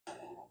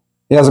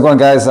Hey, how's it going,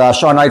 guys?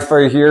 Sean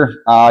Nightfire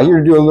here. Here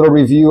to do a little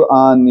review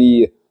on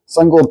the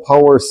Sungold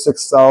Power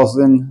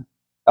 6000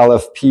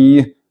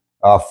 LFP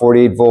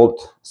 48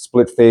 volt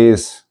split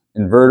phase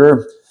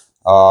inverter,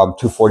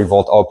 240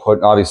 volt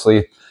output,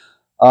 obviously.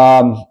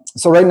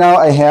 So right now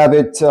I have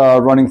it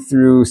running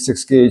through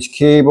 6-gauge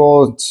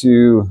cable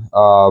to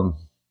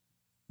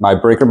my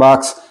breaker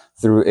box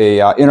through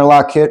a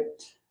interlock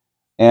kit.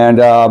 And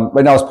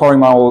right now it's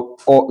powering my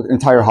whole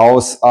entire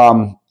house.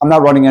 I'm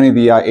not running any of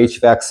the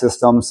HVAC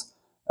systems.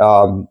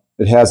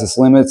 It has its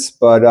limits,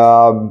 but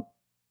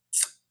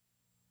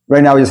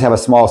right now we just have a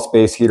small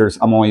space heater.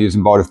 I'm only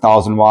using about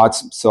 1,000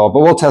 watts. So, but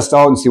we'll test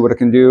out and see what it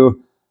can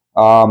do.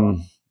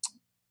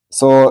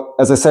 So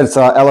as I said, it's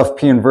a LFP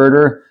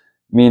inverter,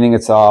 meaning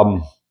it's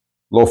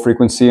low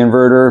frequency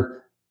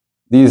inverter.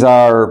 These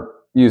are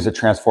use a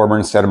transformer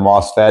instead of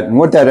MOSFET. And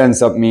what that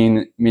ends up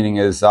meaning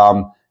is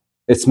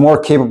it's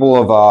more capable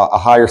of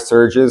higher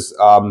surges.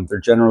 They're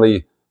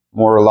generally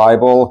more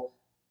reliable.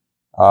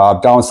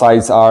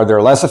 Downsides are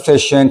they're less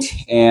efficient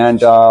and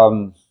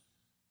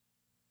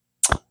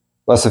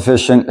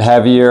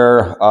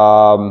heavier,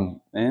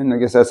 and I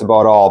guess that's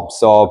about all.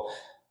 So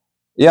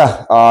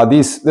yeah,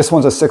 this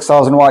one's a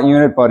 6,000 watt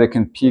unit, but it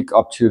can peak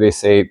up to, they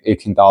say,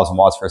 18,000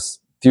 watts for a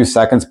few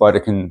seconds, but it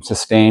can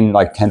sustain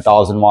like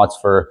 10,000 watts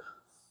for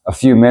a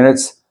few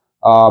minutes.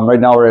 Right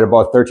now we're at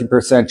about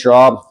 13%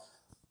 draw.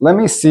 Let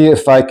me see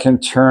if I can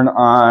turn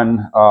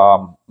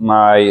on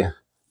my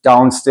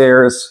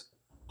downstairs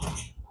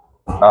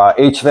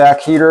HVAC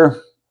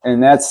heater,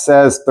 and that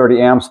says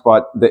 30 amps,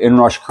 but the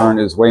inrush current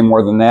is way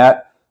more than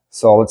that.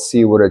 So let's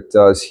see what it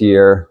does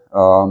here.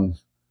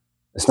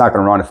 It's not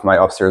going to run if my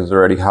upstairs is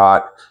already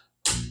hot.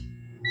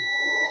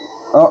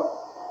 Oh,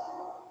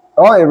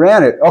 it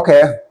ran it.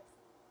 Okay.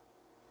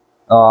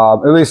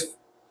 At least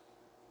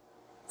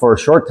for a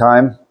short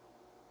time.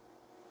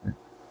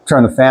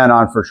 Turn the fan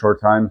on for a short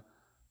time.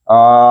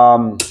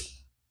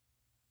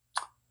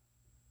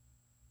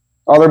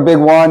 Other big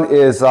one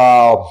is,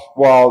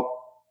 well,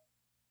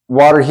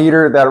 water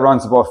heater that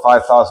runs about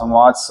 5,000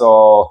 watts.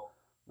 So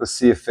let's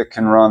see if it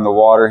can run the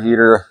water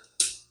heater.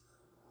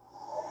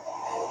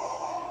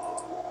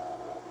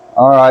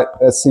 All right,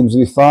 that seems to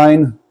be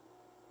fine.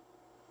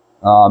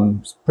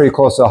 It's pretty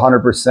close to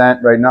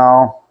 100% right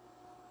now.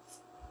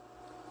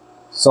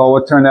 So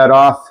we'll turn that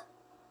off.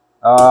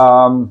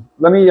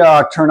 Let me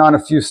turn on a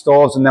few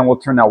stoves and then we'll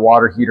turn that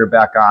water heater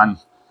back on.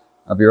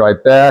 I'll be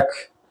right back.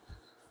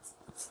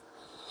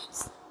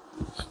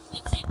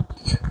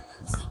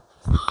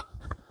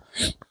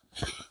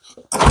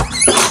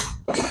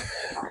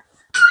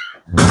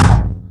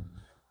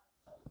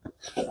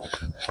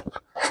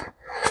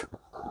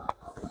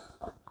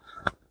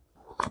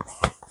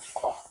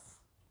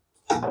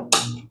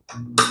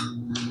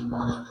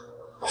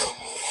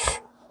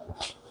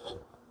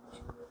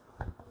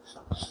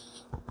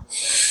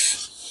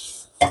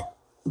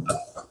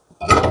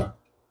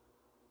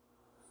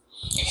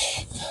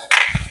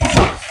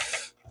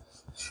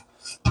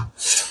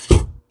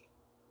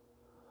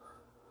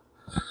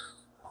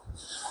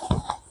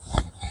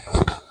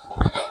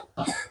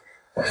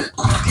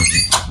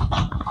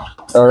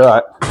 All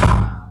right,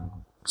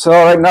 so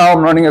right now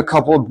I'm running a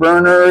couple of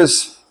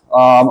burners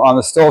on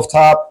the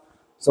stovetop.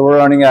 So we're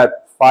running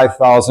at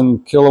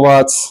 5,000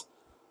 kilowatts,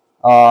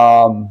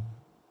 now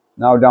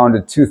down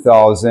to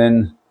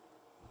 2,000.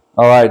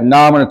 All right,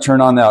 now I'm going to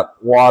turn on that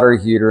water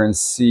heater and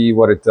see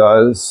what it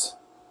does.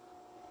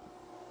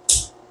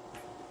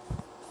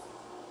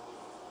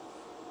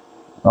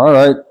 All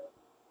right.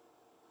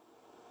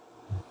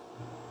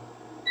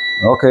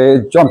 Okay,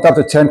 it jumped up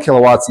to 10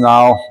 kilowatts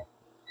now.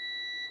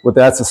 With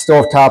that's the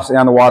stovetops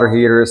and the water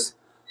heaters.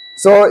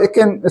 So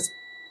let's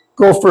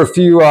go for a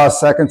few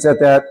seconds at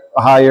that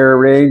higher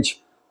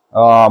range.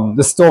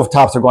 The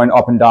stovetops are going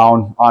up and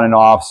down, on and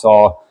off.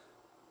 So,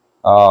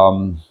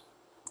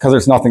 because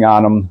there's nothing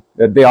on them,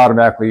 they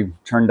automatically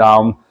turn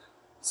down.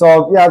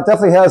 So yeah, it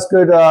definitely has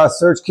good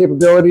surge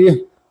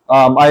capability.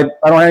 I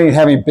don't even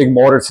have any big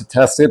motors to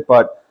test it,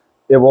 but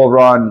it will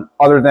run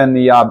other than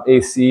the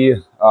AC.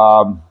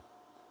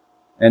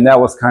 And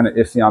that was kind of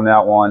iffy on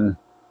that one.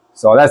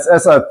 So that's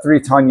a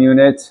 3-ton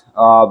unit.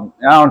 I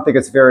don't think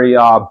it's very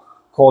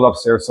cold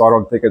upstairs, so I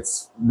don't think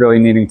it's really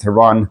needing to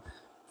run.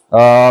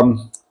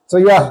 So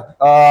yeah,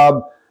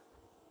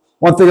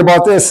 one thing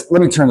about this,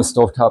 let me turn the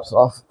stovetops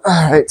off.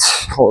 All right,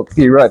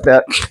 be right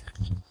back.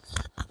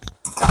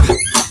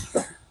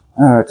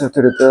 All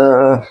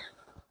right,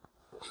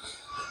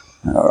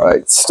 all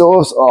right,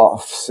 stoves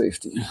off,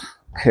 safety.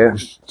 Okay.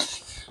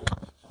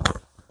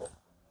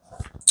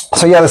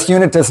 So yeah, this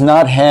unit does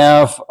not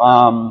have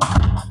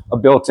a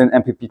built-in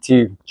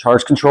MPPT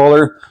charge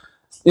controller,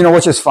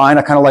 which is fine.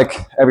 I kind of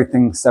like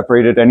everything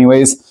separated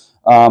anyways.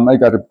 I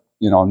got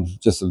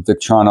just a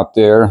Victron up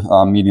there,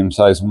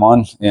 medium-sized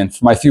one. And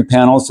for my few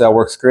panels, that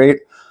works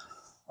great.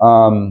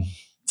 I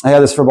had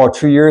this for about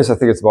 2 years. I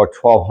think it's about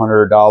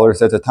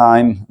 $1,200 at the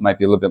time. It might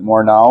be a little bit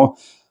more now.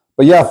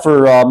 But yeah,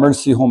 for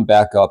emergency home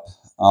backup,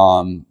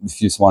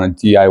 if you just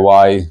want a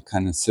DIY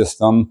kind of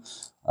system,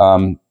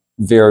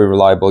 very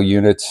reliable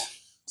unit.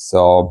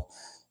 So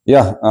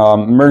yeah,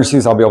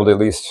 emergencies, I'll be able to at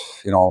least,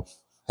 you know,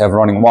 have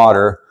running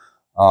water.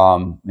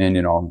 And,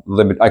 you know,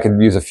 I could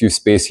use a few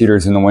space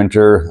heaters in the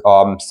winter.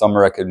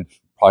 Summer, I could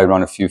probably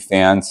run a few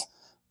fans,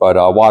 but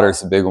water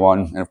is a big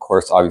one. And of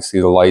course, obviously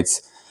the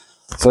lights.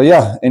 So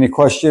yeah, any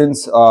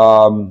questions? Hit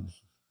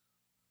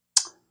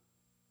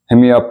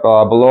me up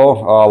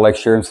below. Like,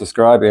 share, and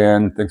subscribe.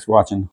 And thanks for watching.